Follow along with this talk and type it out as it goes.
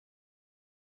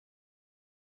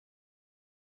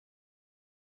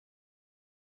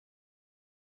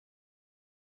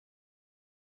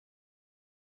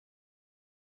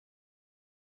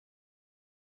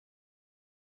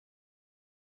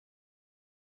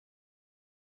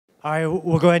All right,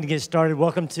 we'll go ahead and get started.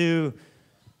 Welcome to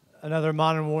another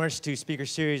Modern War Institute Speaker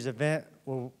Series event.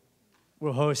 We'll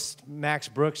host Max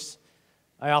Brooks.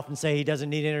 I often say he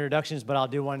doesn't need introductions, but I'll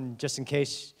do one just in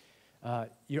case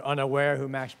you're unaware who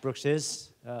Max Brooks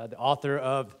is. The author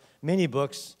of many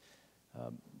books,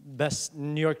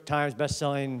 New York Times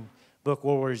bestselling book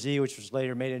World War Z, which was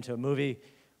later made into a movie,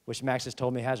 which Max has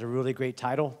told me has a really great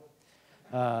title.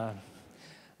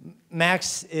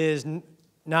 Max is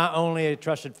not only a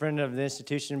trusted friend of the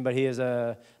institution, but he is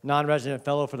a non-resident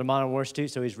fellow for the Modern War Institute,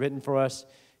 so he's written for us.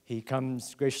 He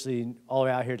comes graciously all the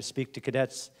way out here to speak to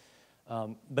cadets.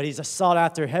 But he's sought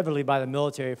after heavily by the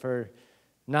military for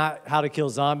not how to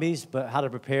kill zombies, but how to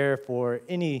prepare for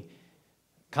any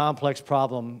complex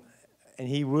problem. And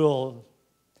he will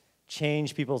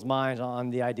change people's minds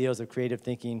on the ideals of creative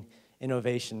thinking,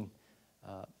 innovation.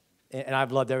 And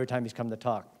I've loved every time he's come to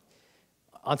talk.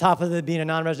 On top of being a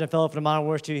non-resident fellow for the Modern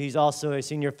War Institute, he's also a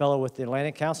senior fellow with the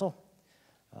Atlantic Council.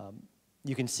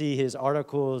 You can see his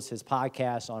articles, his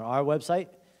podcasts on our website,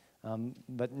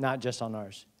 but not just on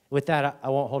ours. With that, I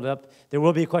won't hold it up. There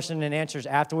will be question and answers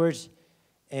afterwards,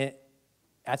 and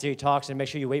after he talks, and make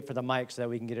sure you wait for the mic so that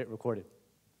we can get it recorded.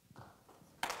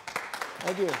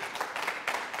 Thank you.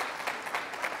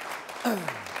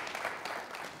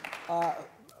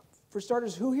 For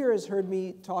starters, who here has heard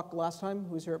me talk last time?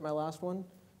 Who's here at my last one?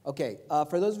 Okay,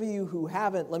 for those of you who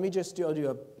haven't, let me just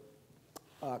do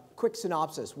a quick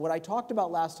synopsis. What I talked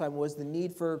about last time was the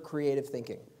need for creative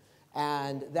thinking.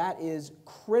 And that is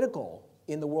critical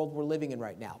in the world we're living in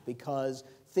right now because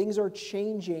things are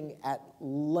changing at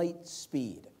light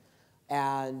speed.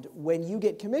 And when you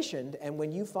get commissioned and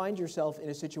when you find yourself in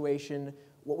a situation,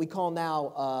 what we call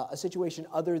now a situation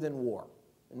other than war.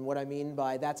 And what I mean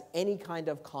by that's any kind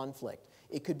of conflict.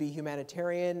 It could be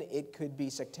humanitarian, it could be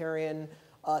sectarian.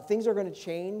 Things are going to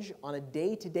change on a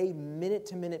day-to-day,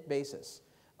 minute-to-minute basis.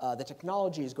 The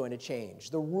technology is going to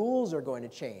change. The rules are going to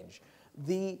change.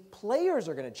 The players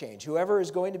are going to change. Whoever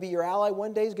is going to be your ally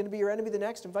one day is going to be your enemy the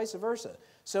next, and vice versa.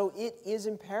 So it is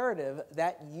imperative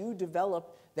that you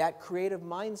develop that creative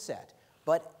mindset.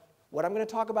 But what I'm going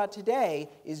to talk about today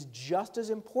is just as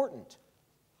important.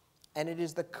 And it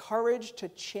is the courage to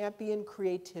champion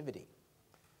creativity.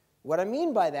 What I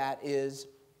mean by that is,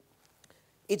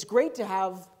 it's great to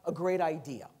have a great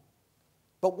idea.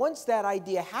 But once that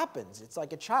idea happens, it's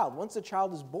like a child. Once a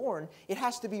child is born, it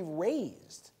has to be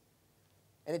raised.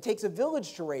 And it takes a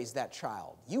village to raise that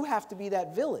child. You have to be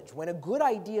that village. When a good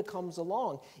idea comes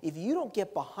along, if you don't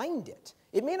get behind it,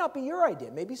 it may not be your idea,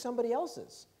 it may be somebody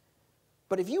else's.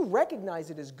 But if you recognize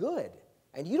it as good,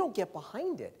 and you don't get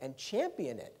behind it and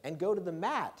champion it and go to the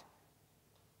mat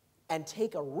and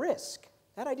take a risk,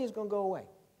 that idea is going to go away.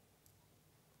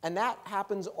 And that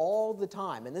happens all the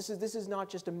time. And this is not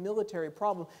just a military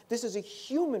problem. This is a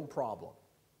human problem.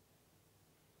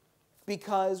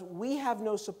 Because we have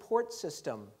no support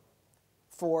system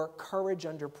for courage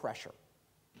under pressure.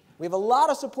 We have a lot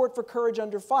of support for courage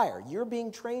under fire. You're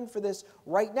being trained for this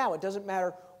right now. It doesn't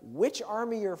matter which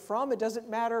army you're from. It doesn't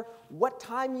matter what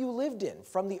time you lived in,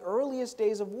 from the earliest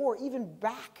days of war, even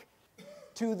back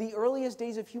to the earliest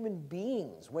days of human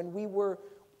beings, when we were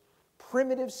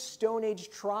primitive Stone Age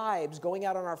tribes going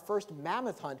out on our first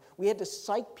mammoth hunt. We had to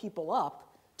psych people up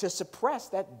to suppress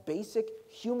that basic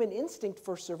human instinct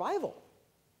for survival.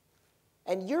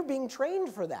 And you're being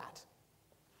trained for that.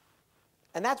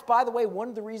 And that's, by the way, one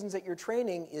of the reasons that your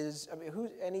training is,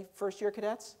 any first-year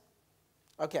cadets?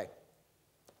 Okay.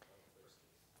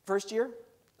 First year?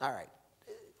 All right.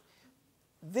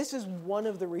 This is one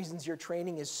of the reasons your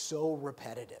training is so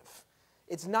repetitive.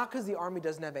 It's not because the Army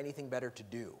doesn't have anything better to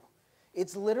do.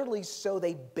 It's literally so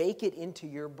they bake it into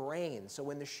your brain. So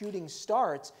when the shooting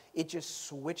starts, it just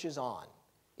switches on.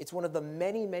 It's one of the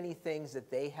many, many things that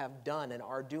they have done and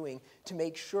are doing to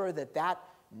make sure that that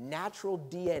natural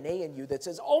DNA in you that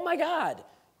says, oh my God,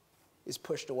 is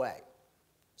pushed away.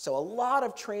 So a lot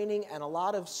of training and a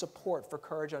lot of support for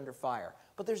courage under fire.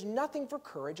 But there's nothing for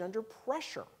courage under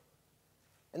pressure.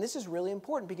 And this is really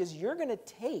important because you're going to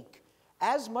take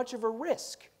as much of a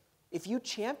risk if you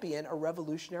champion a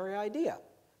revolutionary idea.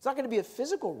 It's not going to be a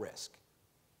physical risk,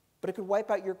 but it could wipe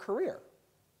out your career.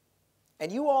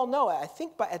 And you all know, I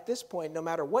think at this point, no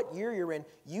matter what year you're in,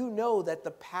 you know that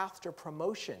the path to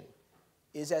promotion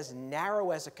is as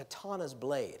narrow as a katana's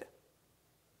blade.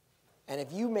 And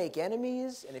if you make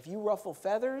enemies, and if you ruffle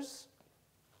feathers,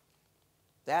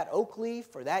 that oak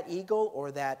leaf or that eagle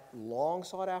or that long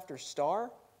sought after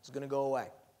star is going to go away.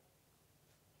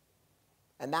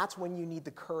 And that's when you need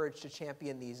the courage to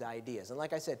champion these ideas. And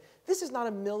like I said, this is not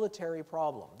a military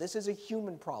problem. This is a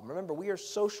human problem. Remember, we are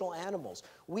social animals.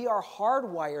 We are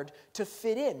hardwired to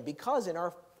fit in because in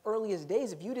our earliest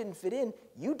days, if you didn't fit in,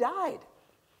 you died.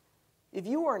 If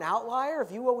you were an outlier,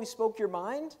 if you always spoke your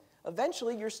mind,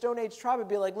 eventually your Stone Age tribe would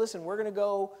be like, listen, we're going to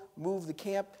go move the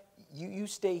camp. You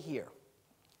stay here.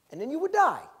 And then you would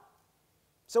die.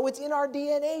 So it's in our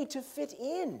DNA to fit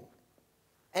in.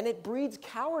 And it breeds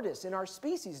cowardice in our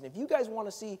species. And if you guys want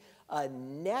to see a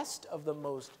nest of the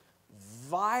most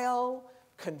vile,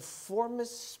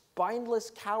 conformist,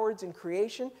 spineless cowards in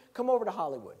creation, come over to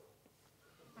Hollywood.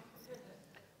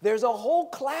 There's a whole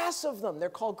class of them. They're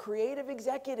called creative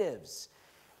executives.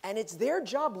 And it's their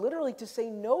job literally to say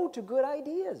no to good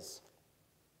ideas.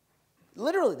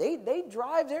 Literally, they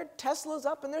drive their Teslas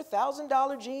up in their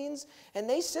 $1,000 jeans, and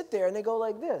they sit there and they go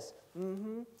like this.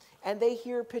 Mm-hmm. And they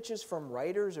hear pitches from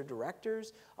writers or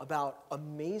directors about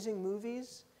amazing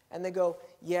movies, and they go,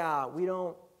 yeah, we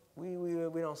don't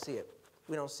see it.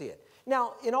 We don't see it.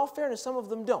 Now, in all fairness, some of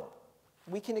them don't.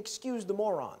 We can excuse the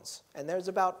morons, and there's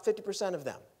about 50% of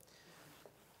them.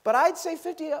 But I'd say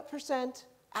 50%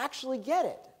 actually get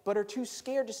it, but are too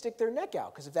scared to stick their neck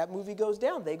out, because if that movie goes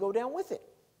down, they go down with it.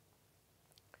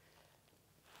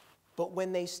 But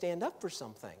when they stand up for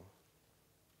something,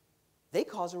 they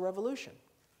cause a revolution.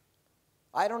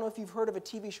 I don't know if you've heard of a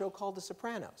TV show called The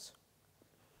Sopranos.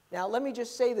 Now, let me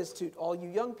just say this to all you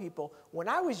young people. When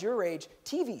I was your age,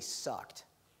 TV sucked.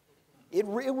 It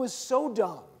was so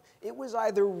dumb. It was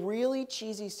either really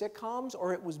cheesy sitcoms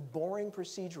or it was boring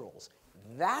procedurals.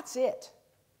 That's it.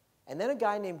 And then a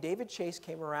guy named David Chase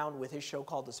came around with his show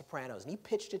called The Sopranos, and he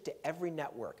pitched it to every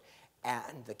network.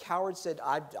 And the cowards said,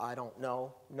 I don't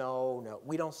know, no,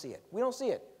 we don't see it. We don't see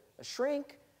it. A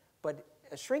shrink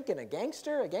and a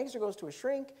gangster goes to a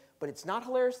shrink, but it's not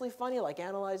hilariously funny, like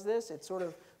Analyze This. It's sort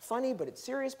of funny, but it's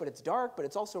serious, but it's dark, but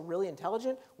it's also really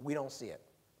intelligent. We don't see it.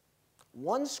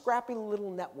 One scrappy little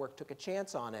network took a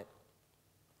chance on it,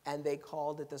 and they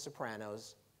called it The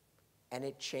Sopranos, and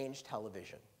it changed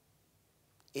television.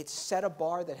 It set a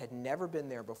bar that had never been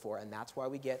there before, and that's why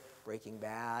we get Breaking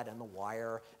Bad and The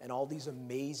Wire and all these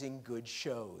amazing good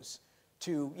shows,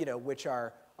 to, which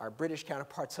our British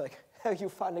counterparts are like, have you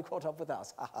finally caught up with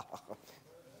us?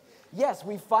 Yes,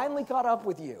 we finally caught up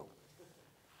with you.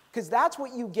 Because that's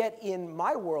what you get in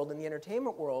my world, in the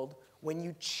entertainment world, when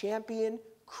you champion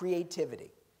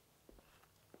creativity.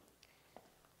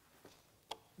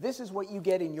 This is what you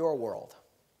get in your world.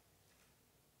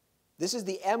 This is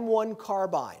the M1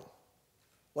 carbine,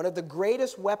 one of the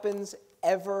greatest weapons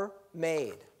ever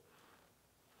made.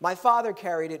 My father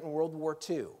carried it in World War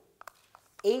II.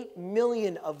 8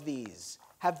 million of these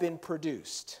have been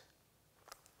produced.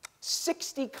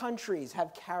 60 countries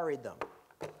have carried them.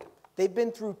 They've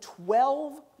been through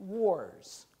 12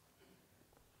 wars.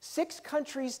 6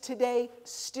 countries today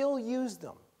still use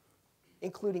them,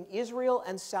 including Israel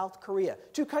and South Korea.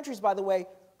 2 countries, by the way,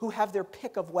 who have their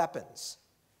pick of weapons,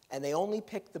 and they only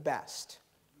pick the best.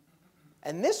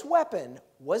 And this weapon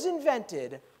was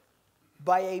invented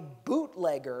by a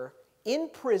bootlegger in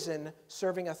prison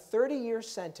serving a 30-year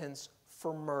sentence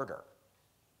for murder.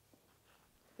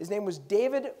 His name was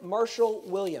David Marshall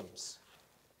Williams.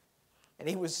 And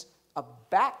he was a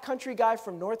backcountry guy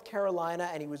from North Carolina,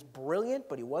 and he was brilliant,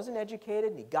 but he wasn't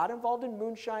educated, and he got involved in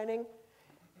moonshining.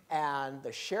 And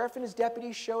the sheriff and his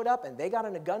deputies showed up, and they got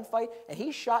in a gunfight, and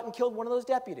he shot and killed one of those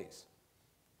deputies.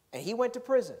 And he went to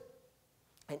prison.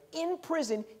 And in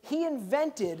prison, he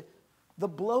invented the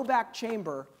blowback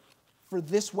chamber for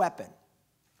this weapon.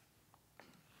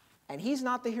 And he's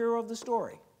not the hero of the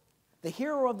story. The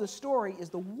hero of the story is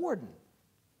the warden.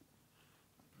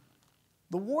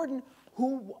 The warden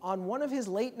who, on one of his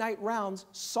late-night rounds,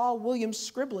 saw Williams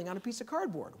scribbling on a piece of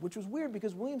cardboard, which was weird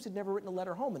because Williams had never written a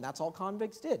letter home, and that's all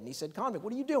convicts did. And he said, "Convict,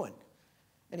 what are you doing?"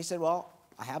 And he said, "Well,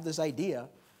 I have this idea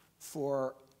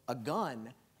for a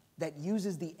gun that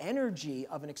uses the energy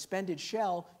of an expended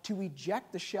shell to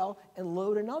eject the shell and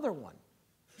load another one.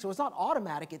 So it's not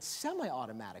automatic, it's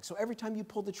semi-automatic. So every time you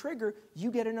pull the trigger,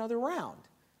 you get another round."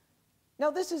 Now,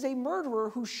 this is a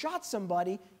murderer who shot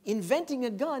somebody inventing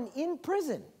a gun in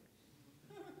prison.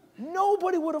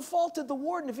 Nobody would have faulted the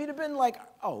warden if he'd have been like,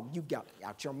 "Oh, you got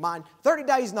out your mind, 30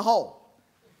 days in the hole."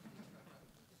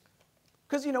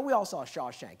 Because, we all saw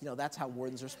Shawshank. That's how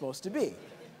wardens are supposed to be.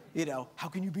 How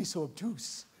can you be so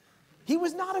obtuse? He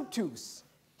was not obtuse.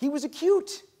 He was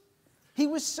acute. He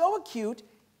was so acute,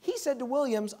 he said to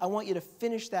Williams, "I want you to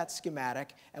finish that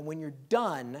schematic, and when you're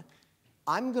done,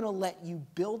 I'm going to let you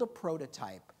build a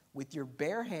prototype with your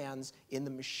bare hands in the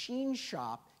machine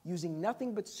shop using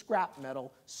nothing but scrap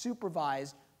metal,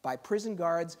 supervised by prison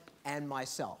guards and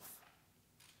myself.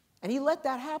 And he let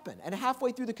that happen. And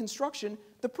halfway through the construction,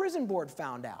 the prison board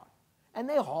found out. And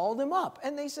they hauled him up.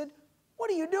 And they said, "What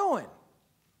are you doing?"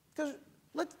 Because,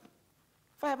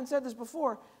 if I haven't said this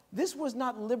before, this was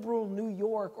not liberal New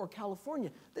York or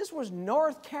California. This was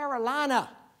North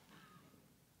Carolina.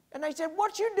 And they said,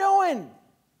 "What you doing?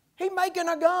 He making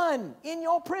a gun in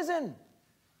your prison.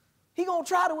 He gonna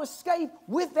try to escape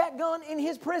with that gun in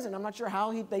his prison." I'm not sure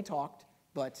how they talked,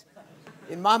 but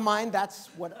in my mind, that's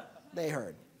what they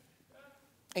heard.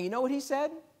 And you know what he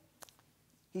said?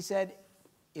 He said,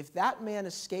 "If that man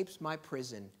escapes my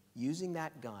prison using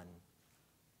that gun,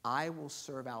 I will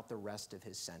serve out the rest of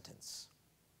his sentence."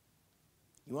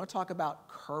 You want to talk about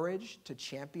courage to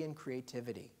champion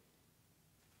creativity?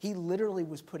 He literally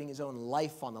was putting his own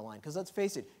life on the line. Because let's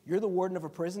face it, you're the warden of a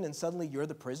prison and suddenly you're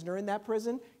the prisoner in that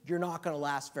prison, you're not going to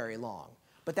last very long.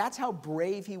 But that's how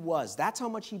brave he was. That's how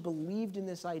much he believed in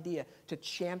this idea to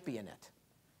champion it.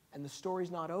 And the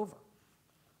story's not over.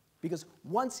 Because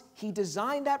once he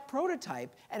designed that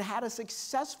prototype and had a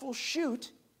successful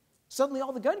shoot, suddenly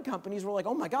all the gun companies were like,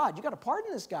 "Oh my God, you got to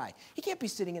pardon this guy. He can't be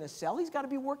sitting in a cell. He's got to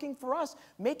be working for us,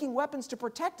 making weapons to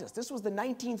protect us." This was the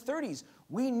 1930s.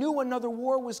 We knew another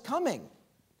war was coming.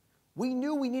 We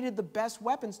knew we needed the best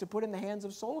weapons to put in the hands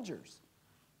of soldiers.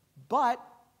 But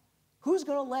who's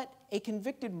going to let a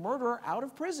convicted murderer out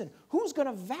of prison? Who's going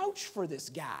to vouch for this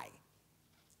guy?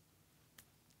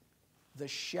 The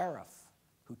sheriff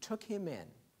who took him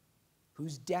in,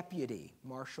 whose deputy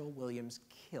Marshall Williams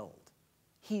killed,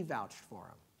 he vouched for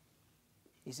him.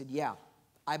 He said, "Yeah,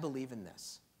 I believe in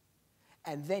this."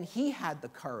 And then he had the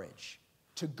courage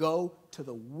to go to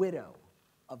the widow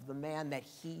of the man that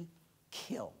he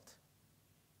killed.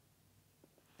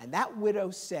 And that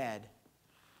widow said,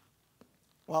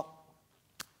 well,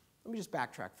 let me just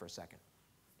backtrack for a second.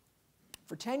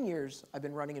 For 10 years, I've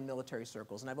been running in military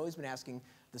circles, and I've always been asking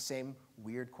the same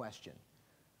weird question.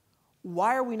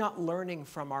 Why are we not learning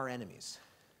from our enemies?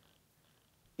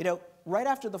 You know, right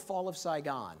after the fall of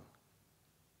Saigon,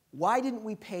 why didn't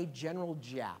we pay General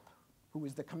Giap, who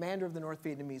was the commander of the North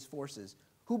Vietnamese forces,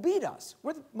 who beat us?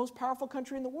 We're the most powerful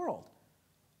country in the world.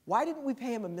 Why didn't we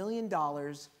pay him $1 million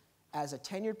as a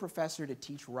tenured professor to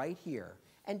teach right here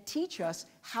and teach us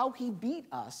how he beat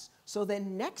us so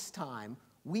then next time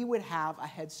we would have a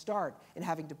head start in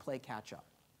having to play catch up?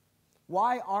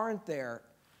 Why aren't there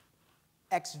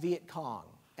ex-Viet Cong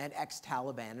and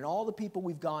ex-Taliban and all the people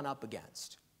we've gone up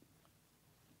against?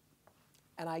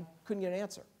 And I couldn't get an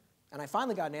answer. And I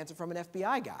finally got an answer from an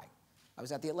FBI guy. I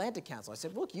was at the Atlantic Council. I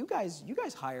said, "Look, you guys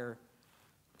hire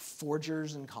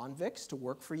forgers and convicts to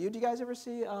work for you. Do you guys ever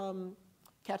see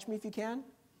Catch Me If You Can?"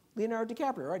 Leonardo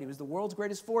DiCaprio, right? He was the world's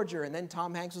greatest forger, and then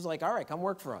Tom Hanks was like, "All right, come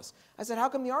work for us." I said, "How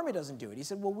come the Army doesn't do it?" He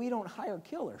said, "Well, we don't hire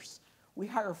killers. We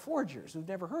hire forgers who've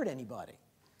never hurt anybody.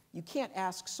 You can't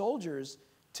ask soldiers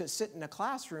to sit in a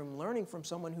classroom learning from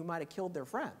someone who might have killed their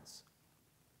friends."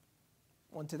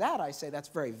 Well, to that I say that's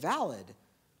very valid,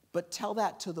 but tell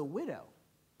that to the widow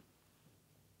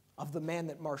of the man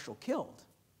that Marshall killed.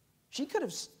 She could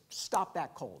have stopped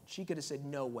that cold. She could have said,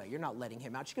 "No way, you're not letting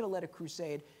him out." She could have led a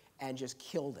crusade and just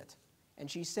killed it.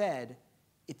 And she said,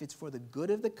 "If it's for the good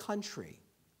of the country,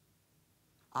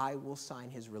 I will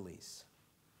sign his release."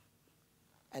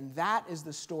 And that is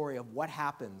the story of what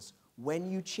happens when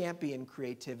you champion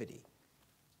creativity.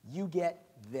 You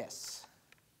get this.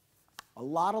 A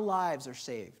lot of lives are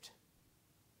saved.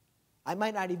 I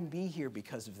might not even be here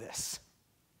because of this.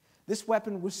 This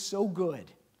weapon was so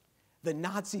good, the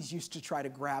Nazis used to try to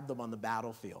grab them on the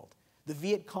battlefield. The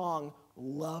Viet Cong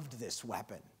loved this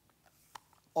weapon,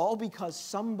 all because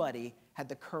somebody had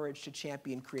the courage to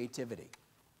champion creativity.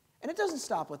 And it doesn't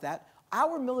stop with that.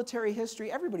 Our military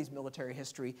history, everybody's military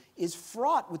history, is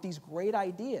fraught with these great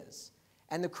ideas.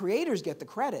 And the creators get the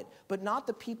credit, but not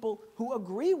the people who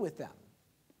agree with them.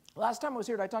 Last time I was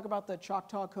here, did I talk about the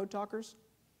Choctaw Code Talkers?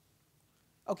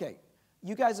 Okay,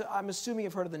 you guys, I'm assuming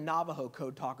you've heard of the Navajo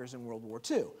Code Talkers in World War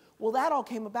II. Well, that all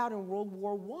came about in World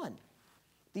War I.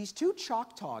 These two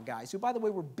Choctaw guys, who, by the way,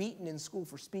 were beaten in school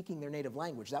for speaking their native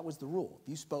language. That was the rule. If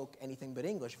you spoke anything but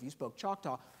English, if you spoke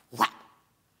Choctaw, whap!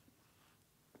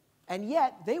 And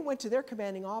yet, they went to their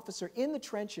commanding officer in the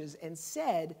trenches and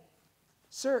said,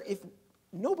 "Sir, if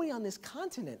nobody on this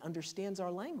continent understands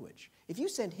our language, if you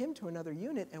send him to another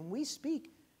unit and we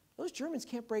speak, those Germans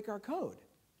can't break our code."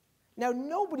 Now,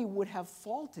 nobody would have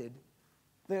faulted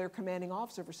their commanding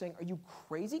officer for saying, "Are you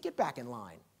crazy? Get back in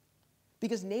line."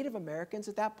 Because Native Americans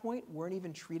at that point weren't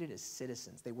even treated as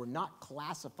citizens. They were not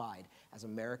classified as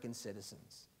American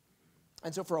citizens.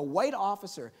 And so for a white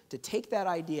officer to take that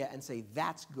idea and say,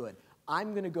 "That's good,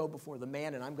 I'm going to go before the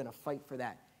man and I'm going to fight for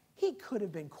that," He could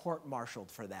have been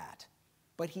court-martialed for that,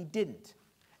 but he didn't.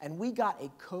 And we got a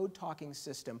code-talking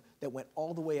system that went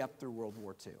all the way up through World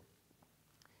War II.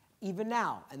 Even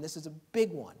now, and this is a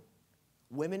big one,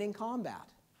 women in combat.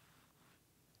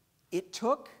 It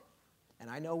took,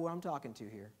 and I know who I'm talking to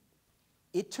here,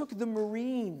 it took the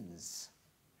Marines.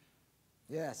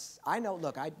 Yes, I know,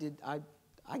 look, I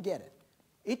get it.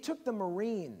 It took the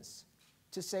Marines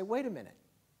to say, wait a minute,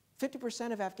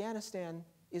 50% of Afghanistan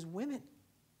is women.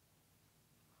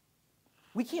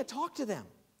 We can't talk to them.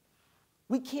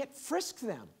 We can't frisk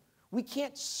them. We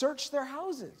can't search their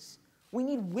houses. We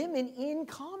need women in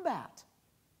combat.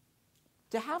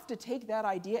 To have to take that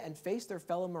idea and face their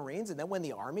fellow Marines, and then when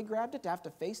the Army grabbed it, to have to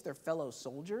face their fellow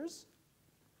soldiers.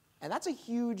 And that's a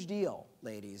huge deal,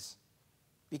 ladies.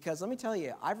 Because let me tell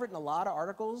you, I've written a lot of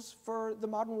articles for the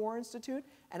Modern War Institute,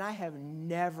 and I have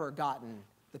never gotten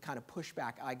the kind of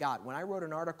pushback I got when I wrote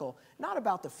an article, not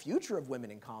about the future of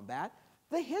women in combat,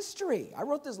 the history. I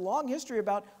wrote this long history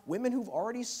about women who've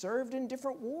already served in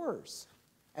different wars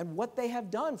and what they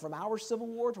have done, from our Civil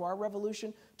War to our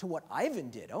Revolution to what Ivan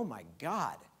did. Oh my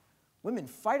God. Women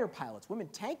fighter pilots, women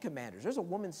tank commanders. There's a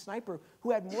woman sniper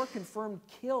who had more confirmed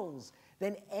kills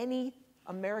than any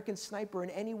American sniper in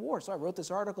any war. So I wrote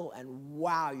this article, and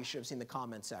wow, you should have seen the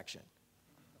comment section.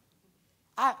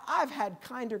 I've had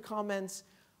kinder comments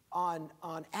on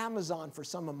Amazon for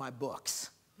some of my books.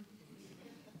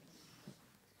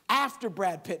 After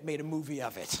Brad Pitt made a movie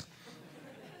of it.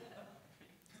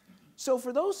 So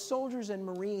for those soldiers and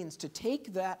Marines to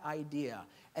take that idea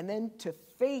and then to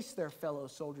face their fellow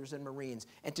soldiers and Marines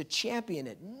and to champion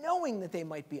it, knowing that they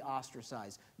might be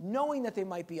ostracized, knowing that they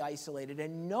might be isolated,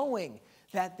 and knowing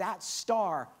that that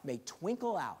star may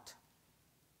twinkle out,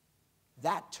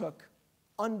 that took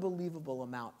unbelievable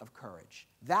amount of courage.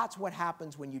 That's what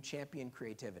happens when you champion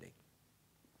creativity.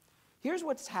 Here's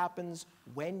what happens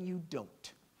when you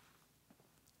don't.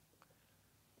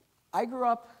 I grew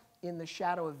up in the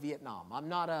shadow of Vietnam. I'm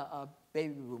not a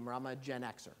baby boomer, I'm a Gen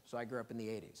Xer, so I grew up in the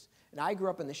 80s. And I grew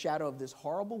up in the shadow of this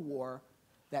horrible war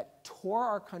that tore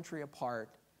our country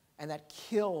apart and that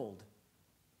killed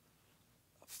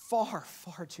far,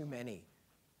 far too many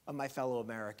of my fellow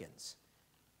Americans.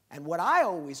 And what I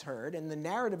always heard in the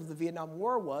narrative of the Vietnam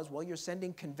War was, well, you're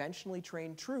sending conventionally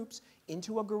trained troops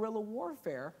into a guerrilla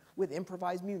warfare with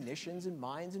improvised munitions and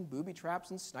mines and booby traps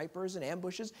and snipers and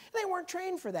ambushes. They weren't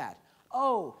trained for that.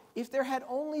 Oh, if there had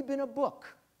only been a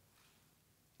book,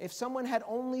 if someone had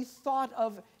only thought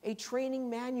of a training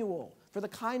manual for the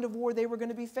kind of war they were going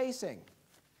to be facing.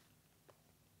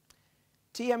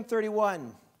 TM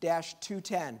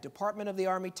 31-210, Department of the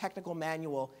Army Technical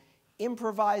Manual,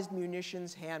 Improvised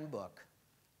Munitions Handbook,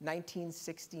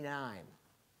 1969.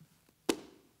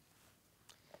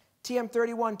 TM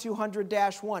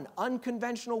 31-200-1,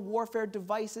 Unconventional Warfare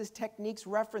Devices, Techniques,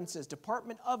 References,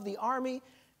 Department of the Army,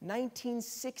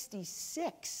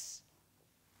 1966.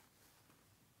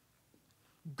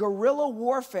 Guerrilla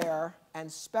Warfare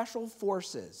and Special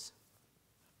Forces,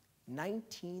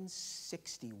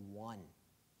 1961.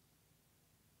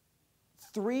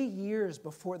 3 years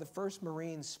before the first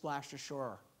Marines splashed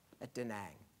ashore at Da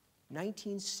Nang.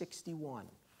 1961.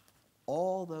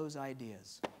 All those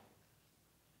ideas.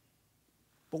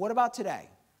 But what about today?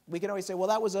 We can always say, well,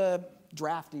 that was a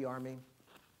drafty army.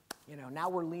 You know, now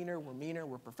we're leaner, we're meaner,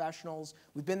 we're professionals.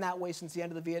 We've been that way since the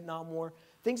end of the Vietnam War.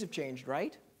 Things have changed,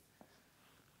 right?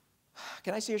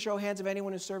 Can I see a show of hands of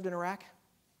anyone who served in Iraq?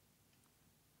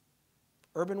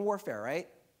 Urban warfare, right?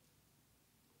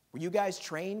 Were you guys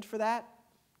trained for that?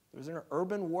 There was an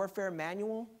urban warfare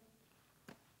manual?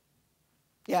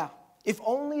 Yeah, if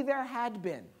only there had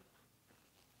been.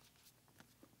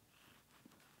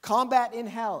 Combat in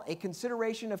Hell, a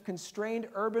consideration of constrained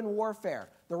urban warfare,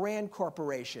 the Rand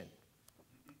Corporation,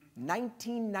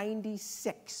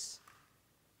 1996.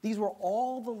 These were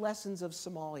all the lessons of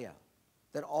Somalia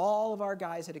that all of our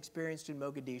guys had experienced in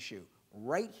Mogadishu,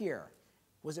 right here.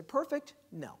 Was it perfect?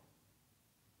 No.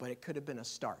 But it could have been a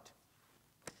start.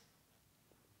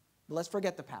 But let's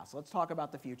forget the past. Let's talk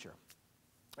about the future.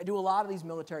 I do a lot of these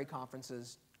military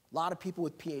conferences. A lot of people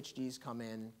with PhDs come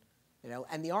in, you know,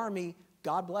 and the Army,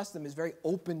 God bless them, is very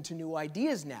open to new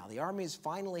ideas now. The Army is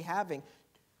finally having,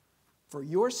 for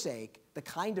your sake, the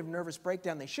kind of nervous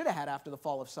breakdown they should have had after the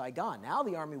fall of Saigon. Now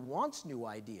the Army wants new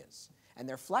ideas, and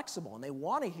they're flexible, and they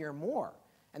want to hear more.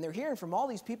 And they're hearing from all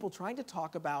these people trying to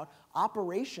talk about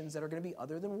operations that are going to be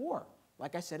other than war.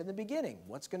 Like I said in the beginning,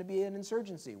 what's going to be an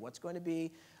insurgency? What's going to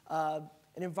be an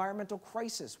environmental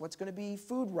crisis? What's going to be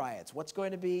food riots? What's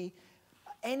going to be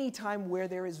any time where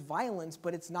there is violence,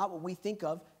 but it's not what we think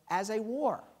of as a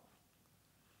war?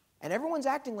 And everyone's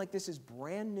acting like this is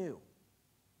brand new.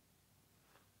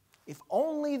 If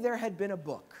only there had been a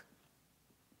book.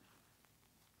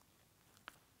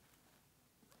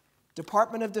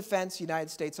 Department of Defense, United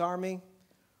States Army,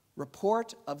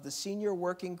 Report of the Senior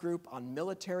Working Group on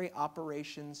Military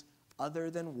Operations Other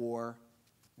Than War,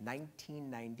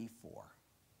 1994.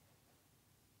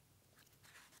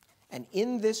 And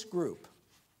in this group,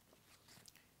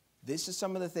 this is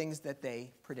some of the things that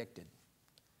they predicted.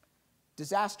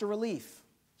 Disaster relief,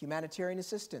 humanitarian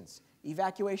assistance,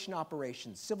 evacuation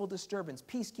operations, civil disturbance,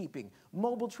 peacekeeping,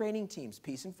 mobile training teams,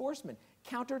 peace enforcement,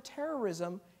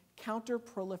 counterterrorism,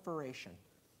 counterproliferation.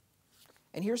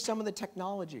 And here's some of the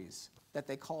technologies that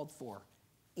they called for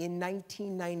in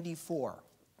 1994.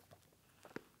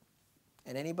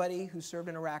 And anybody who served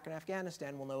in Iraq and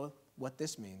Afghanistan will know what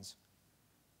this means.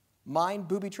 Mine,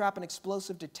 booby trap, and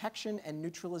explosive detection and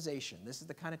neutralization. This is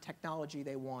the kind of technology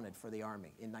they wanted for the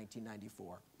Army in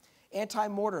 1994.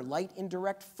 Anti-mortar, light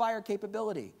indirect fire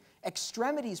capability.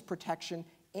 Extremities protection,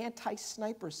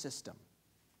 anti-sniper system.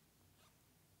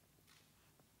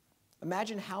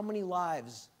 Imagine how many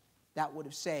lives that would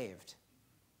have saved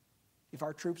if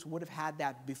our troops would have had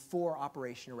that before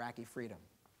Operation Iraqi Freedom.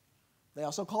 They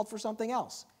also called for something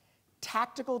else.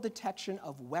 Tactical detection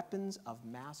of weapons of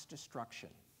mass destruction.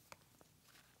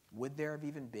 Would there have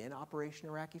even been Operation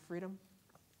Iraqi Freedom?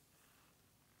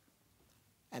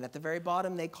 And at the very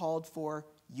bottom, they called for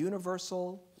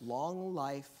universal,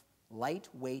 long-life,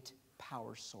 lightweight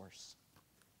power source.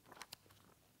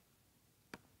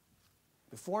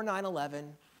 Before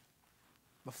 9/11,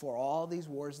 before all these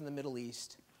wars in the Middle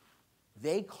East,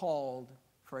 they called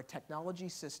for a technology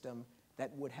system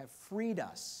that would have freed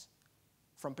us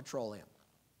from petroleum.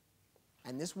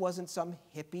 And this wasn't some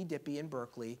hippy-dippy in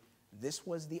Berkeley. This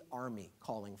was the Army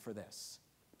calling for this.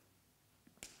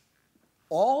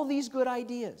 All these good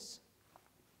ideas.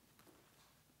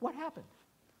 What happened?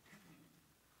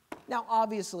 Now,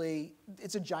 obviously,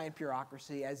 it's a giant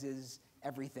bureaucracy, as is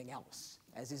everything else,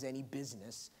 as is any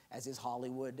business, as is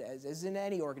Hollywood, as is in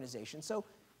any organization. So,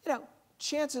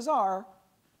 chances are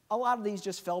a lot of these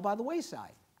just fell by the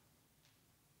wayside.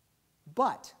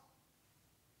 But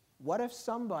what if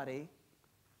somebody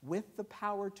with the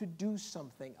power to do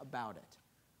something about it?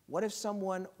 What if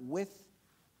someone with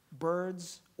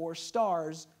birds or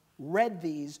stars read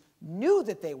these, knew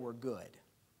that they were good,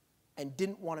 and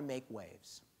didn't want to make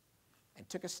waves, and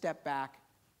took a step back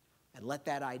and let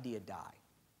that idea die?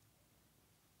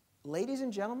 Ladies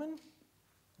and gentlemen,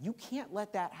 you can't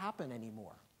let that happen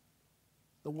anymore.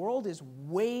 The world is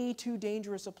way too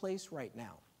dangerous a place right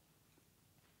now.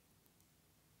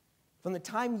 From the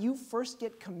time you first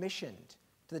get commissioned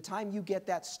to the time you get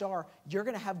that star, you're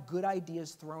going to have good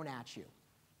ideas thrown at you.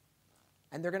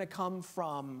 And they're going to come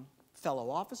from fellow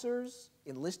officers,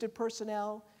 enlisted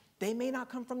personnel. They may not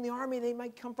come from the Army. They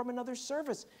might come from another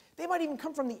service. They might even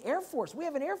come from the Air Force. We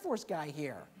have an Air Force guy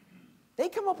here. They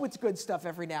come up with good stuff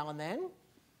every now and then.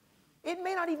 It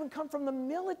may not even come from the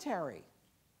military.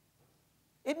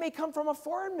 It may come from a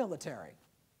foreign military.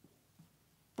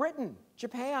 Britain,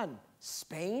 Japan,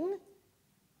 Spain,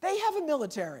 they have a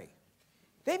military.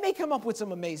 They may come up with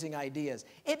some amazing ideas.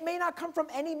 It may not come from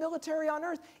any military on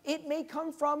earth. It may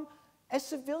come from a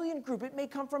civilian group. It may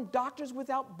come from Doctors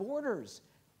Without Borders.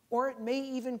 Or it may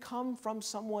even come from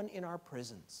someone in our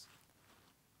prisons.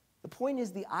 The point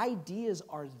is, the ideas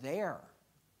are there.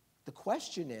 The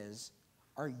question is,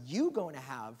 are you going to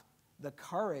have the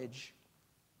courage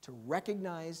to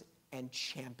recognize and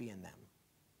champion them?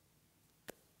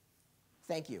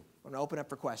 Thank you. I'm going to open up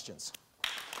for questions.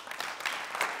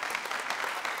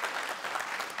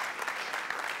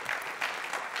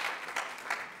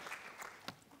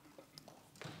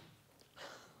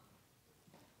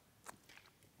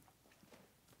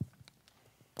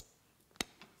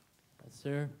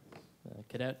 Sir,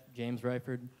 Cadet James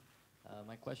Ryford.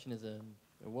 My question is,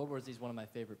 World War Z is one of my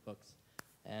favorite books,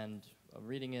 and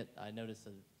reading it, I noticed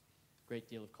a great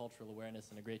deal of cultural awareness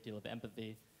and a great deal of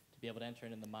empathy to be able to enter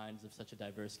into the minds of such a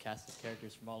diverse cast of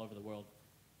characters from all over the world.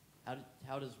 How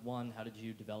did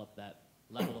you develop that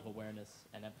level of awareness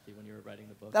and empathy when you were writing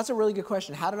the book? That's a really good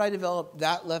question. How did I develop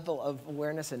that level of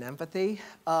awareness and empathy?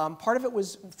 Part of it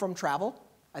was from travel.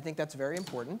 I think that's very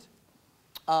important.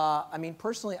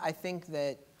 Personally, I think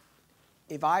that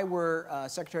if I were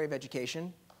Secretary of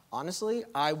Education, honestly,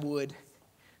 I would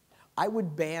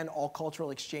ban all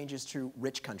cultural exchanges to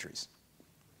rich countries.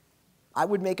 I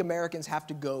would make Americans have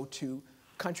to go to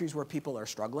countries where people are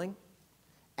struggling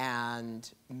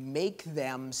and make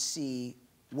them see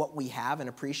what we have and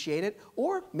appreciate it,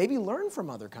 or maybe learn from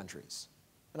other countries.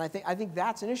 And I think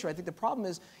that's an issue. I think the problem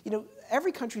is,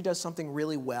 every country does something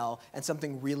really well and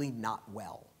something really not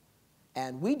well.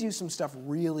 And we do some stuff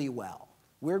really well.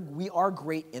 We are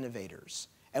great innovators,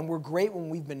 and we're great when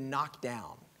we've been knocked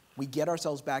down. We get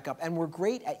ourselves back up, and we're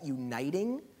great at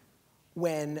uniting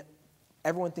when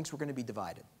everyone thinks we're going to be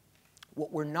divided.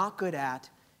 What we're not good at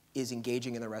is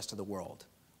engaging in the rest of the world.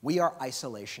 We are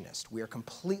isolationists. We are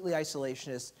completely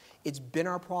isolationists. It's been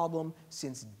our problem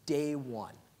since day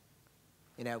one.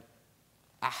 You know,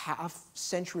 a half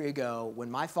century ago,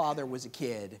 when my father was a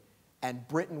kid and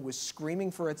Britain was screaming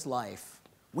for its life,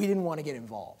 we didn't want to get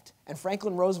involved. And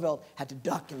Franklin Roosevelt had to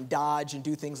duck and dodge and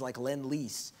do things like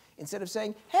Lend-Lease instead of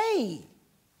saying, hey,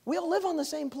 we all live on the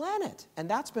same planet. And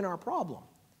that's been our problem.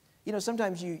 You know,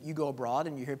 sometimes you go abroad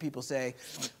and you hear people say,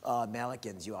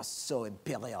 Americans, you are so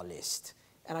imperialist.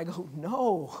 And I go,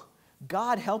 no,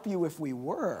 God help you if we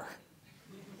were.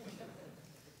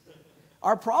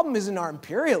 Our problem isn't our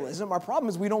imperialism. Our problem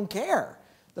is we don't care.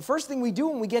 The first thing we do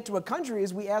when we get to a country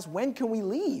is we ask, when can we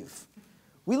leave?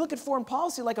 We look at foreign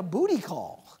policy like a booty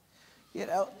call. You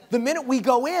know, the minute we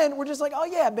go in, we're just like, oh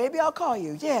yeah, baby, I'll call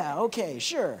you. Yeah, okay,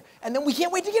 sure. And then we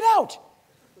can't wait to get out,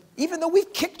 even though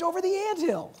we've kicked over the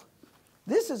anthill.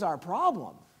 This is our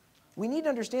problem. We need to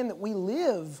understand that we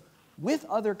live with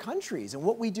other countries, and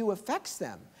what we do affects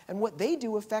them, and what they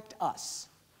do affect us.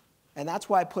 And that's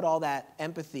why I put all that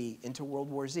empathy into World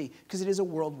War Z, because it is a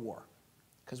world war,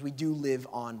 because we do live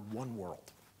on one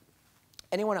world.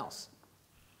 Anyone else?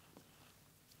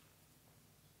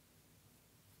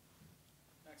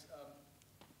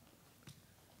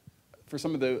 For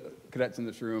some of the cadets in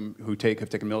this room who have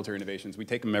taken military innovations, we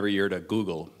take them every year to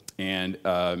Google. And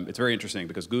it's very interesting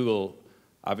because Google,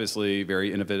 obviously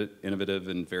very innovative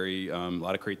and very a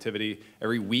lot of creativity.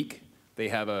 Every week they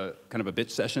have a kind of a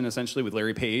bitch session essentially with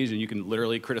Larry Page, and you can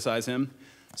literally criticize him.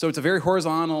 So it's a very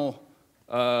horizontal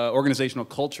organizational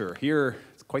culture. Here,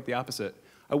 it's quite the opposite.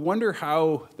 I wonder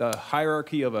how the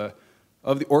hierarchy of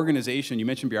the organization, you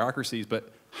mentioned bureaucracies,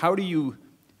 but how do you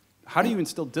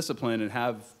instill discipline and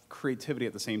have creativity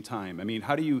at the same time? I mean,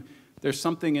 there's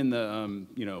something in the,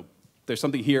 there's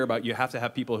something here about you have to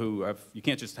have people you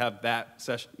can't just have that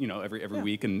session, every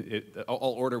week, and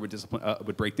all order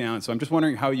would break down. So I'm just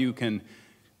wondering how you can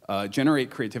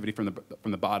generate creativity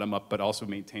from the bottom up, but also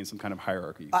maintain some kind of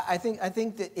hierarchy. I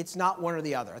think that it's not one or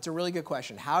the other. It's a really good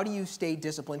question. How do you stay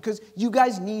disciplined? Because you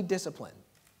guys need discipline.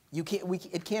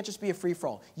 It can't just be a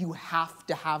free-for-all. You have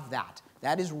to have that.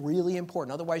 That is really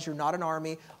important. Otherwise, you're not an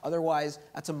army. Otherwise,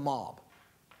 that's a mob.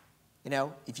 You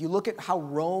know, if you look at how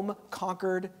Rome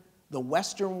conquered the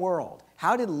Western world,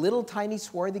 how did little tiny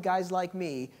swarthy guys like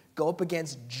me go up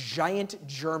against giant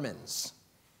Germans?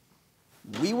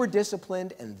 We were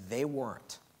disciplined and they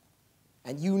weren't.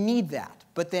 And you need that.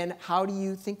 But then how do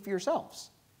you think for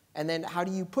yourselves? And then how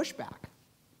do you push back?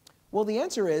 Well, the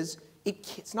answer is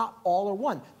it's not all or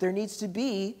one. There needs to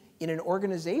be, in an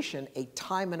organization, a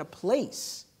time and a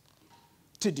place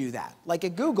to do that. Like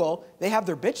at Google, they have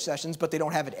their bitch sessions, but they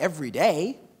don't have it every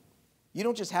day. You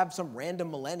don't just have some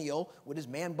random millennial with his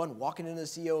man bun walking into the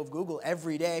CEO of Google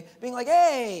every day being like,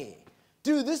 hey,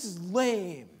 dude, this is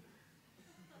lame.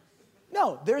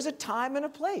 No, there's a time and a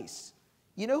place.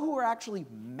 You know who are actually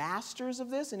masters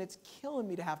of this? And it's killing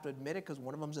me to have to admit it because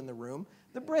one of them's in the room.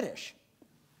 The British.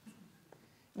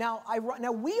 Now,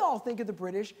 we all think of the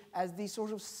British as these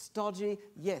sort of stodgy,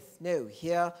 yes, no,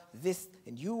 here, this,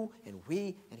 and you, and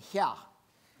we, and here.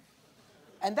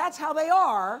 And that's how they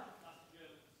are.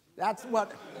 That's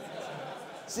what,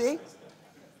 see?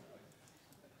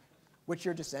 Which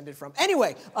you're descended from.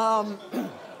 Anyway,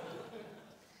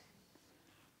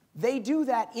 they do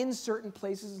that in certain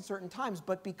places and certain times,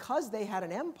 but because they had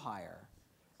an empire,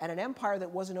 and an empire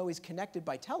that wasn't always connected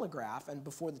by telegraph, and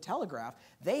before the telegraph,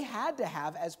 they had to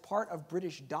have, as part of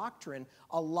British doctrine,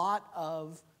 a lot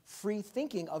of free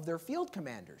thinking of their field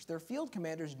commanders. Their field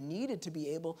commanders needed to be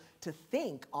able to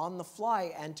think on the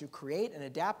fly and to create and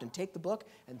adapt and take the book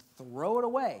and throw it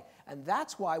away. And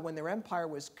that's why when their empire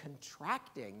was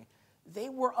contracting, they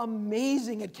were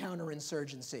amazing at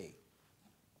counterinsurgency.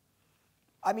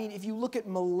 I mean, if you look at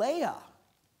Malaya,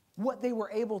 what they were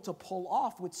able to pull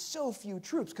off with so few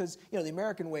troops, because the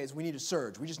American way is we need a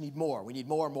surge, we just need more, we need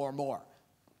more, more, more.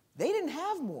 They didn't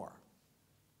have more.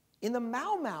 In the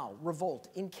Mau Mau revolt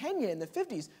in Kenya in the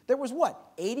 50s, there was what,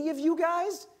 80 of you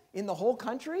guys in the whole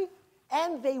country?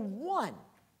 And they won.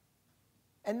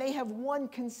 And they have won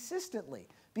consistently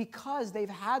because they've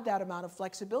had that amount of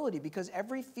flexibility, because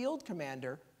every field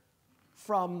commander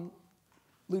from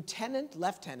lieutenant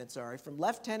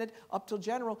up till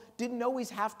general didn't always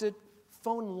have to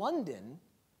phone London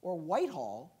or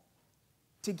Whitehall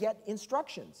to get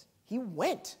instructions. He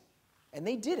went. And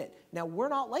they did it. Now, we're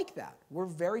not like that. We're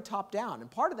very top down.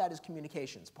 And part of that is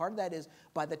communications. Part of that is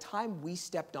by the time we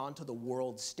stepped onto the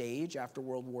world stage after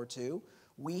World War II,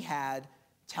 we had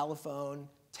telephone,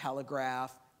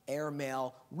 telegraph,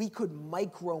 airmail. We could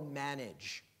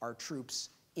micromanage our troops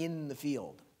in the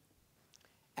field.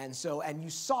 And you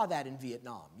saw that in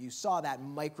Vietnam. You saw that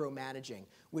micromanaging,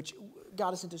 which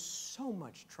got us into so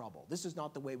much trouble. This is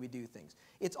not the way we do things.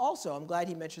 It's also, I'm glad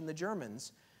he mentioned the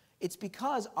Germans, it's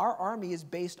because our army is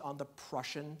based on the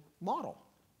Prussian model.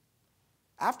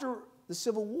 After the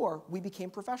Civil War, we became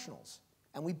professionals,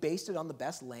 and we based it on the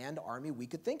best land army we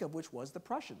could think of, which was the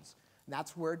Prussians. And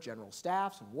that's where general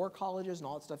staffs and war colleges and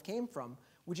all that stuff came from,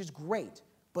 which is great,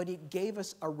 but it gave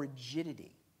us a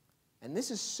rigidity. And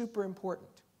this is super important,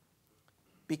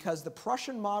 because the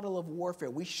Prussian model of warfare,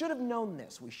 we should have known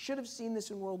this, we should have seen this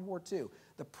in World War II.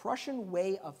 The Prussian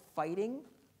way of fighting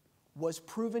was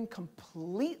proven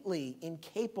completely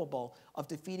incapable of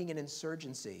defeating an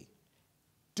insurgency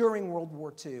during World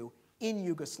War II in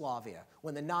Yugoslavia,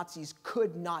 when the Nazis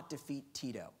could not defeat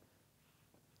Tito.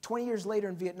 20 years later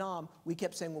in Vietnam, we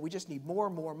kept saying, well, we just need more,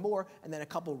 more, more, and then a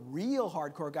couple real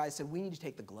hardcore guys said, we need to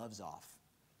take the gloves off.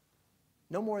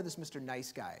 No more of this Mr.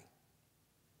 Nice Guy.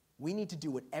 We need to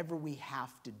do whatever we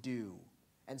have to do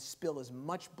and spill as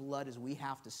much blood as we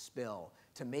have to spill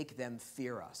to make them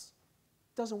fear us.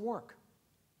 Doesn't work.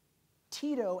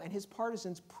 Tito and his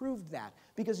partisans proved that,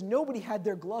 because nobody had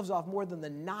their gloves off more than the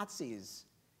Nazis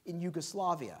in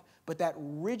Yugoslavia. But that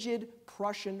rigid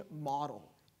Prussian model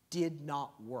did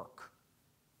not work.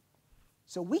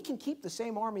 So we can keep the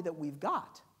same army that we've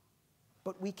got,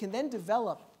 but we can then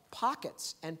develop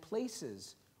pockets and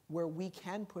places where we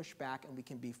can push back and we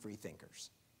can be free thinkers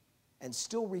and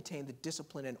still retain the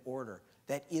discipline and order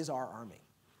that is our army.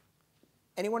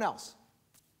 Anyone else?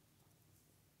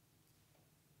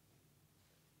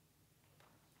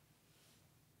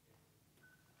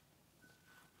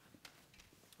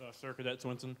 Sir Cadet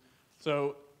Swinson.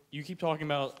 So you keep talking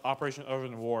about Operation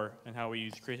Overland War and how we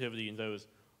use creativity in those.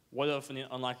 What if, in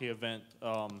the unlikely event,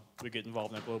 we get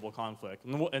involved in a global conflict?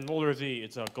 In World War Z,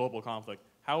 it's a global conflict.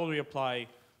 How would we apply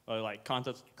like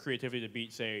concepts of creativity to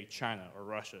beat, say, China or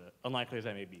Russia, unlikely as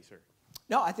that may be, sir?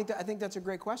 No, I think that's a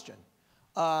great question.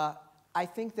 I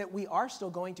think that we are still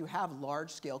going to have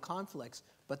large-scale conflicts,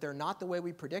 but they're not the way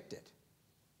we predicted.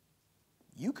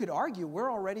 You could argue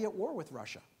we're already at war with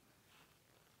Russia.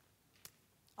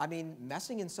 I mean,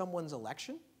 messing in someone's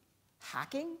election,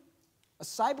 hacking, a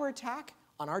cyber attack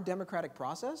on our democratic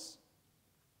process,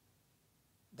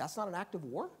 that's not an act of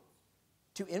war?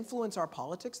 To influence our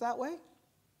politics that way?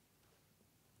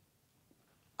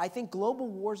 I think global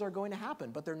wars are going to happen,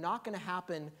 but they're not going to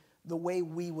happen the way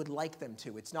we would like them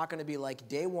to. It's not going to be like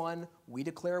day one, we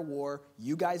declare war,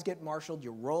 you guys get marshaled,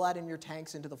 you roll out in your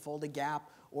tanks into the Fulda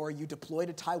Gap, or you deploy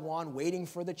to Taiwan waiting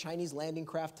for the Chinese landing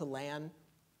craft to land.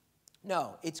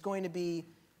 No, it's going to be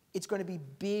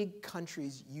big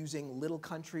countries using little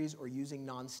countries or using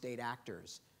non-state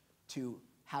actors to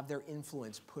have their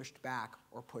influence pushed back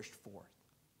or pushed forth.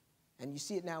 And you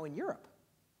see it now in Europe.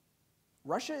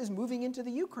 Russia is moving into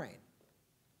the Ukraine,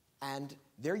 and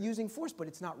they're using force, but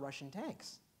it's not Russian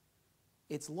tanks.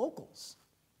 It's locals,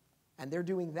 and they're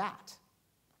doing that.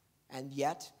 And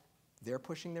yet, they're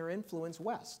pushing their influence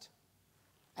west.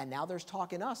 And now there's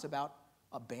talk in us about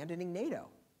abandoning NATO.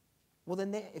 Well,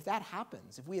 then if that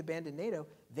happens, if we abandon NATO,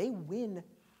 they win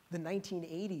the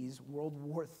 1980s World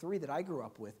War III that I grew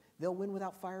up with. They'll win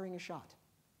without firing a shot.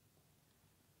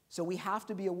 So we have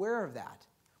to be aware of that,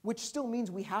 which still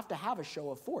means we have to have a show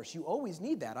of force. You always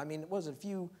need that. I mean, it was a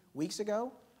few weeks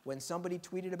ago when somebody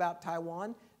tweeted about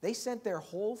Taiwan. They sent their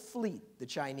whole fleet, the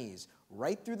Chinese,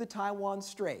 right through the Taiwan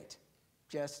Strait.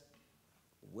 Just,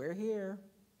 we're here.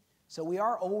 So we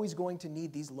are always going to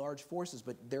need these large forces,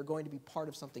 but they're going to be part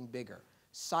of something bigger.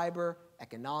 Cyber,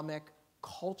 economic,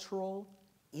 cultural,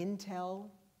 intel.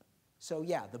 So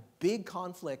yeah, the big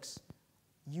conflicts,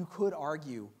 you could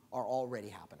argue, are already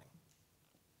happening.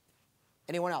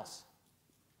 Anyone else?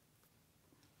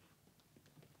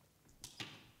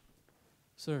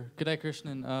 Sir, Cadet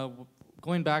Krishnan,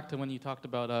 going back to when you talked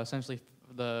about essentially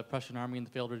the Prussian army and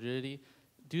the failed rigidity,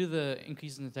 due to the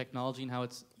increase in the technology and how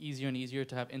it's easier and easier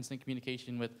to have instant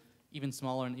communication with even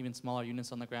smaller and even smaller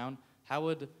units on the ground, how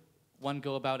would one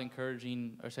go about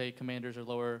encouraging, or say, commanders or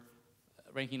lower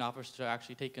ranking officers to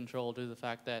actually take control due to the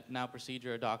fact that now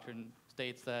procedure or doctrine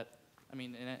states that, I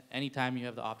mean, any time you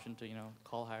have the option to,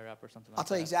 call higher up or something like that? I'll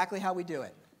tell you exactly how we do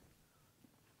it.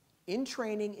 In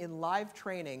training, in live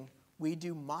training, we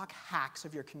do mock hacks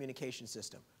of your communication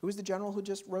system. Who was the general who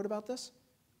just wrote about this?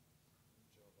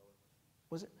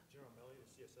 Was it? General Milley,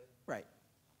 the CSA. Right.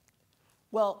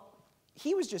 Well,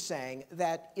 he was just saying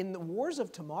that in the wars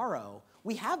of tomorrow,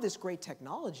 we have this great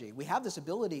technology. We have this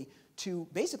ability to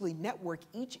basically network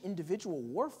each individual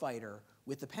warfighter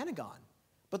with the Pentagon.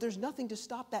 But there's nothing to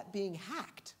stop that being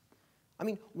hacked. I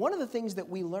mean, one of the things that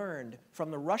we learned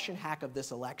from the Russian hack of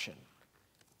this election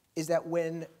is that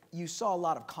when you saw a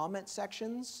lot of comment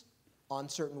sections on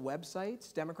certain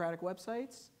websites, Democratic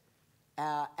websites,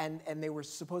 and they were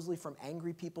supposedly from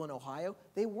angry people in Ohio,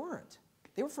 they weren't.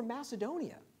 They were from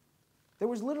Macedonia. There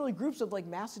was literally groups of like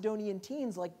Macedonian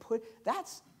teens like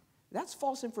that's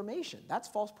false information. That's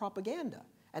false propaganda.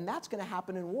 And that's going to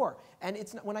happen in war. And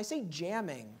it's not, when I say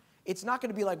jamming, it's not going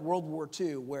to be like World War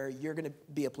II where you're going to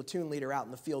be a platoon leader out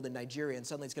in the field in Nigeria and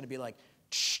suddenly it's going to be like,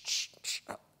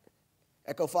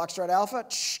 Echo Foxtrot Alpha,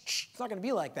 it's not going to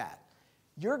be like that.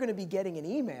 You're going to be getting an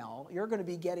email, you're going to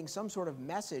be getting some sort of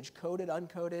message, coded,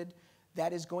 uncoded,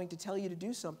 that is going to tell you to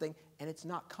do something, and it's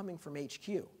not coming from HQ.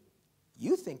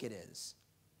 You think it is,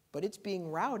 but it's being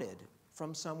routed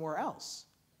from somewhere else.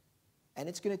 And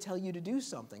it's going to tell you to do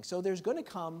something. So there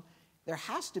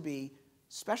has to be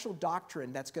special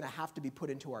doctrine that's going to have to be put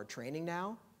into our training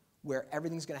now, where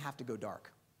everything's going to have to go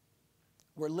dark.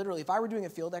 Where literally, if I were doing a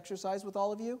field exercise with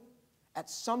all of you, at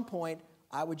some point,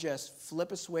 I would just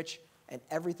flip a switch and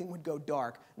everything would go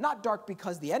dark. Not dark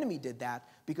because the enemy did that,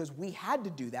 because we had to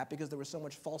do that because there was so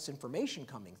much false information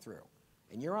coming through.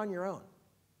 And you're on your own.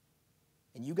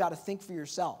 And you got to think for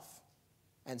yourself.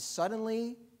 And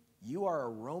suddenly, you are a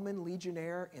Roman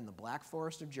legionnaire in the Black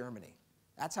Forest of Germany.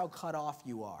 That's how cut off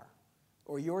you are.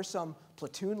 Or you're some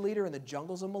platoon leader in the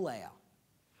jungles of Malaya.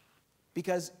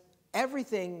 Because every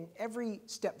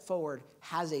step forward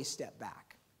has a step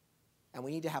back. And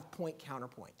we need to have point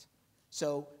counterpoint.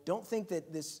 So don't think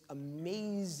that this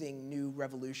amazing new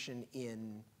revolution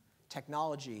in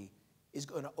technology is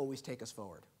going to always take us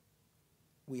forward.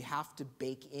 We have to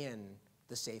bake in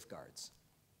the safeguards.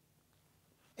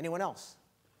 Anyone else?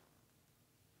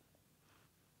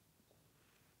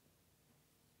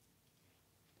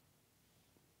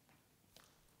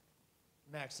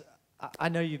 Max, I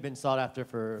know you've been sought after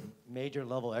for major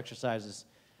level exercises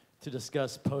to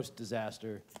discuss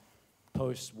post-disaster,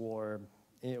 post-war,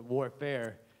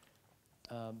 warfare.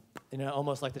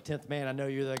 Almost like the 10th man, I know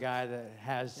you're the guy that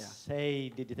has, hey,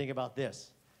 did you think about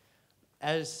this?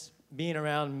 As being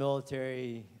around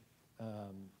military,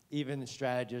 even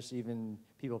strategists, even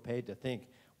people paid to think,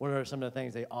 what are some of the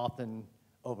things they often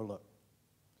overlook?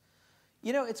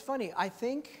 You know, it's funny. I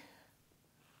think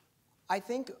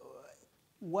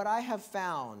what I have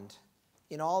found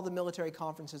in all the military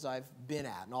conferences I've been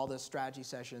at and all the strategy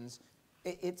sessions,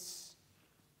 it's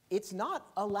not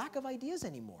a lack of ideas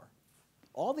anymore.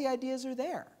 All the ideas are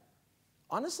there.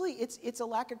 Honestly, it's a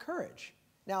lack of courage.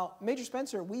 Now, Major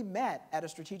Spencer, we met at a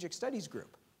strategic studies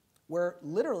group where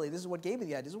literally, this is what gave me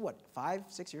the idea. This is what, 5,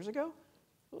 6 years ago?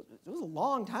 It was a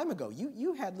long time ago.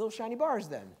 You had little shiny bars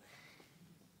then.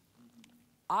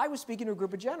 I was speaking to a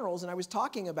group of generals, and I was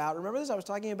talking about, remember this? I was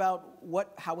talking about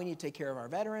how we need to take care of our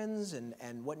veterans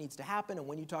and what needs to happen, and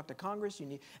when you talk to Congress,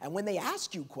 and when they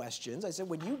ask you questions, I said,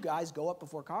 when you guys go up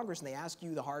before Congress and they ask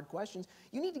you the hard questions,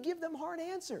 you need to give them hard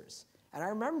answers. And I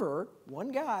remember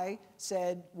one guy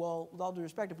said, well, with all due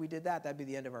respect, if we did that, that'd be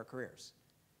the end of our careers.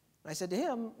 And I said to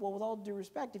him, well, with all due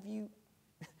respect, if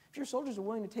your soldiers are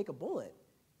willing to take a bullet,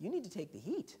 you need to take the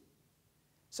heat.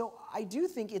 So I do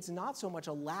think it's not so much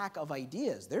a lack of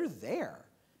ideas. They're there.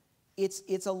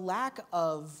 It's a lack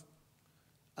of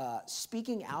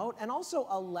speaking out and also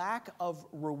a lack of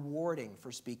rewarding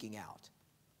for speaking out.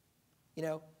 You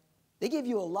know, they give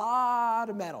you a lot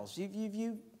of medals.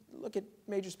 You look at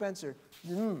Major Spencer.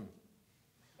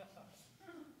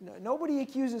 Nobody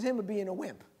accuses him of being a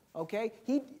wimp, okay?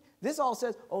 This all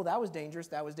says, oh, that was dangerous,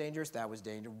 that was dangerous, that was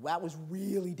dangerous, that was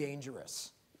really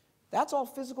dangerous. That's all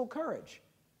physical courage.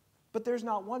 But there's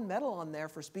not one medal on there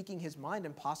for speaking his mind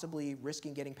and possibly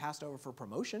risking getting passed over for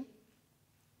promotion.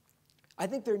 I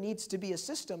think there needs to be a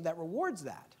system that rewards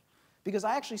that. Because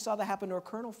I actually saw that happen to a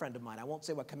colonel friend of mine. I won't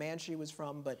say what command she was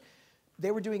from, but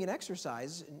they were doing an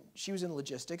exercise, and she was in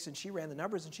logistics, and she ran the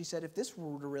numbers, and she said, if this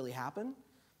were to really happen,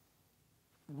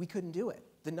 we couldn't do it.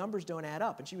 The numbers don't add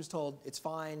up. And she was told, it's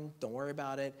fine, don't worry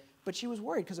about it. But she was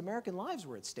worried because American lives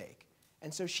were at stake.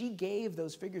 And so she gave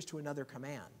those figures to another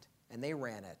command, and they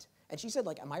ran it. And she said,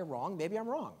 like, am I wrong? Maybe I'm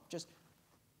wrong.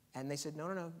 And they said,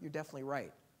 no, you're definitely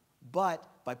right. But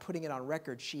by putting it on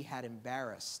record, she had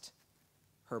embarrassed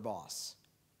her boss.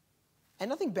 And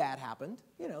nothing bad happened.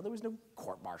 You know, there was no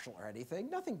court-martial or anything,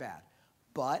 nothing bad.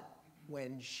 But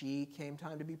when she came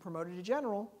time to be promoted to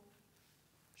general,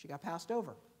 she got passed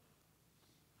over.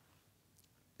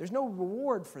 There's no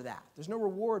reward for that. There's no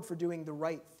reward for doing the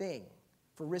right thing.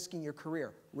 for risking your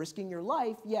career. Risking your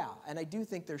life, yeah, and I do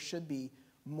think there should be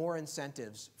more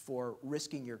incentives for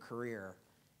risking your career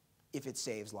if it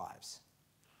saves lives.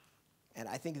 And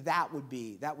I think that would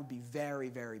be very,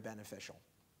 very beneficial.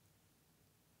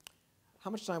 How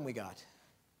much time we got?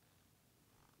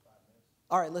 5 minutes.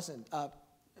 All right, listen,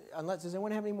 does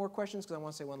anyone have any more questions? Because I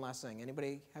want to say one last thing.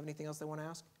 Anybody have anything else they want to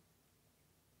ask?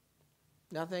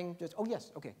 Nothing? Just, oh,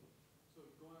 yes, okay. So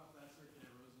going off that, Sir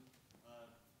Cadet Rosen,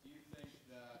 do you think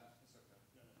that,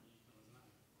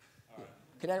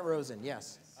 Cadet Rosen,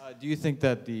 yes. do you think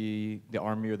that the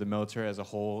Army or the military as a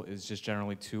whole is just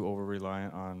generally too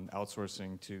over-reliant on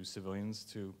outsourcing to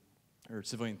civilians or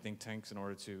civilian think tanks in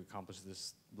order to accomplish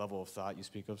this level of thought you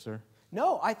speak of, sir?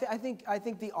 No, I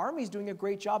think the Army's doing a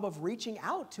great job of reaching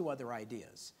out to other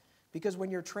ideas. Because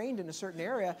when you're trained in a certain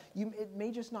area, it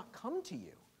may just not come to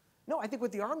you. No, I think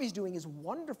what the Army's doing is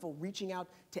wonderful, reaching out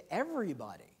to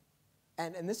everybody.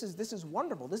 And this is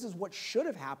wonderful. This is what should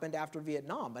have happened after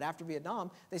Vietnam. But after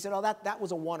Vietnam, they said, oh, that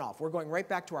was a one-off. We're going right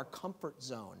back to our comfort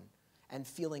zone and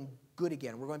feeling good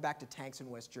again. We're going back to tanks in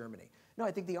West Germany. No,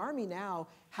 I think the Army now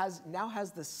has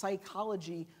the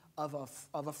psychology of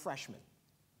a freshman.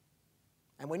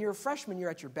 And when you're a freshman, you're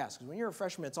at your best. Because when you're a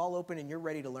freshman, it's all open and you're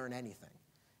ready to learn anything.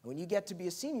 And when you get to be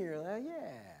a senior, you're like,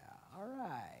 yeah, all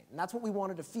right. And that's what we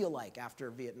wanted to feel like after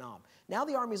Vietnam. Now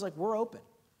the Army's like, we're open.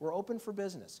 We're open for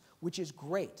business, which is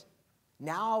great.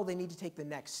 Now they need to take the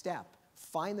next step,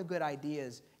 find the good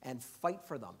ideas, and fight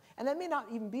for them. And that may not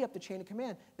even be up the chain of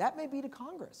command. That may be to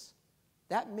Congress.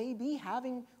 That may be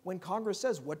having, when Congress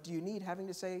says, what do you need, having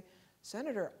to say,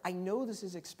 Senator, I know this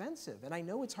is expensive, and I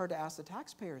know it's hard to ask the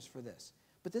taxpayers for this,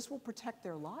 but this will protect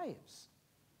their lives.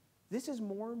 This is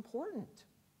more important.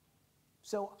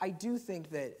 So I do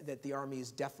think that the Army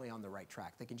is definitely on the right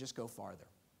track. They can just go farther.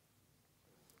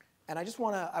 And I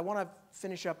want to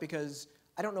finish up because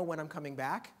I don't know when I'm coming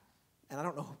back, and I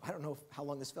don't know how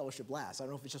long this fellowship lasts. I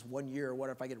don't know if it's just 1 year or what,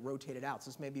 if I get rotated out. So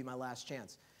this may be my last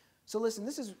chance. So listen,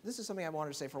 this is something I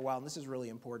wanted to say for a while, and this is really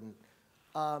important.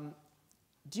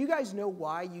 Do you guys know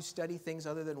why you study things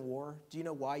other than war? Do you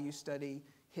know why you study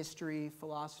history,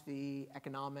 philosophy,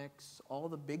 economics, all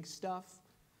the big stuff?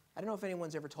 I don't know if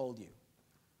anyone's ever told you.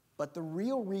 But the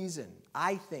real reason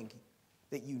I think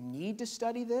that you need to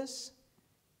study this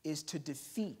is to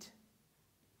defeat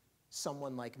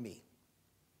someone like me.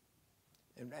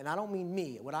 And I don't mean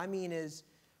me. What I mean is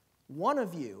one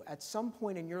of you at some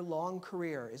point in your long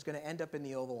career is going to end up in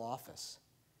the Oval Office.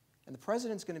 And the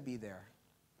president's going to be there.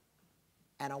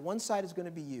 And on one side is going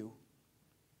to be you.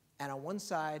 And on one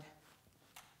side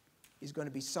is going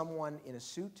to be someone in a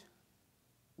suit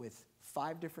with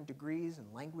 5 different degrees and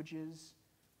languages.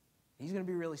 He's going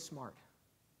to be really smart.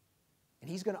 And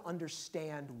he's going to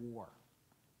understand war.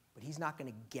 But he's not going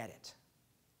to get it.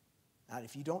 Now,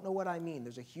 if you don't know what I mean,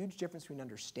 there's a huge difference between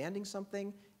understanding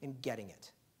something and getting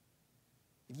it.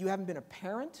 If you haven't been a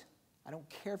parent, I don't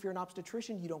care if you're an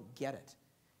obstetrician, you don't get it.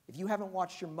 If you haven't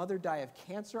watched your mother die of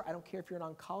cancer, I don't care if you're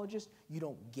an oncologist, you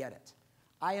don't get it.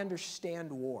 I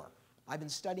understand war. I've been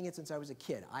studying it since I was a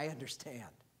kid. I understand.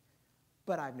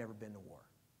 But I've never been to war.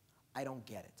 I don't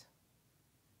get it.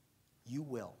 You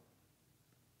will.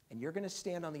 And you're going to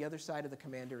stand on the other side of the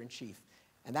commander-in-chief.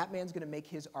 And that man's going to make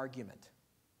his argument.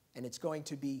 And it's going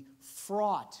to be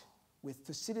fraught with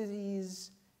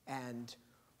Thucydides and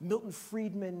Milton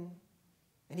Friedman.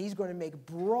 And he's going to make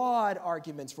broad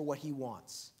arguments for what he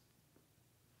wants.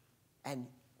 And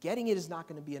getting it is not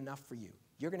going to be enough for you.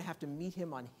 You're going to have to meet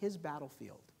him on his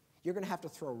battlefield. You're going to have to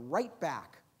throw right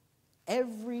back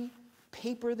every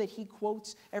paper that he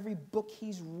quotes, every book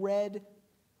he's read,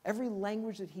 every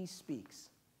language that he speaks.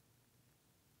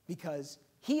 Because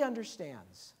he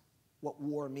understands what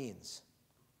war means,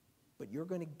 but you're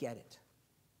going to get it.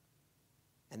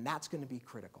 And that's going to be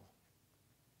critical.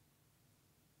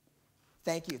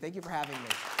 Thank you. Thank you for having me.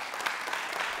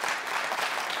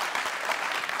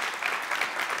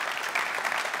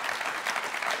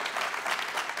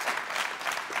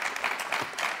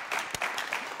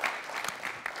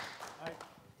 All right.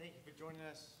 Thank you for joining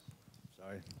us.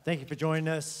 Thank you for joining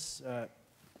us.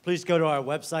 Please go to our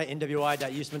website,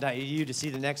 nwi.usman.edu, to see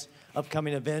the next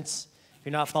upcoming events. If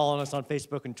you're not following us on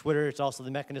Facebook and Twitter, it's also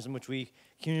the mechanism which we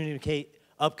communicate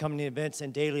upcoming events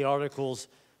and daily articles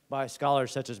by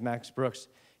scholars such as Max Brooks.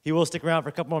 He will stick around for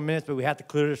a couple more minutes, but we have to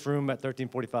clear this room at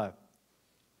 13:45.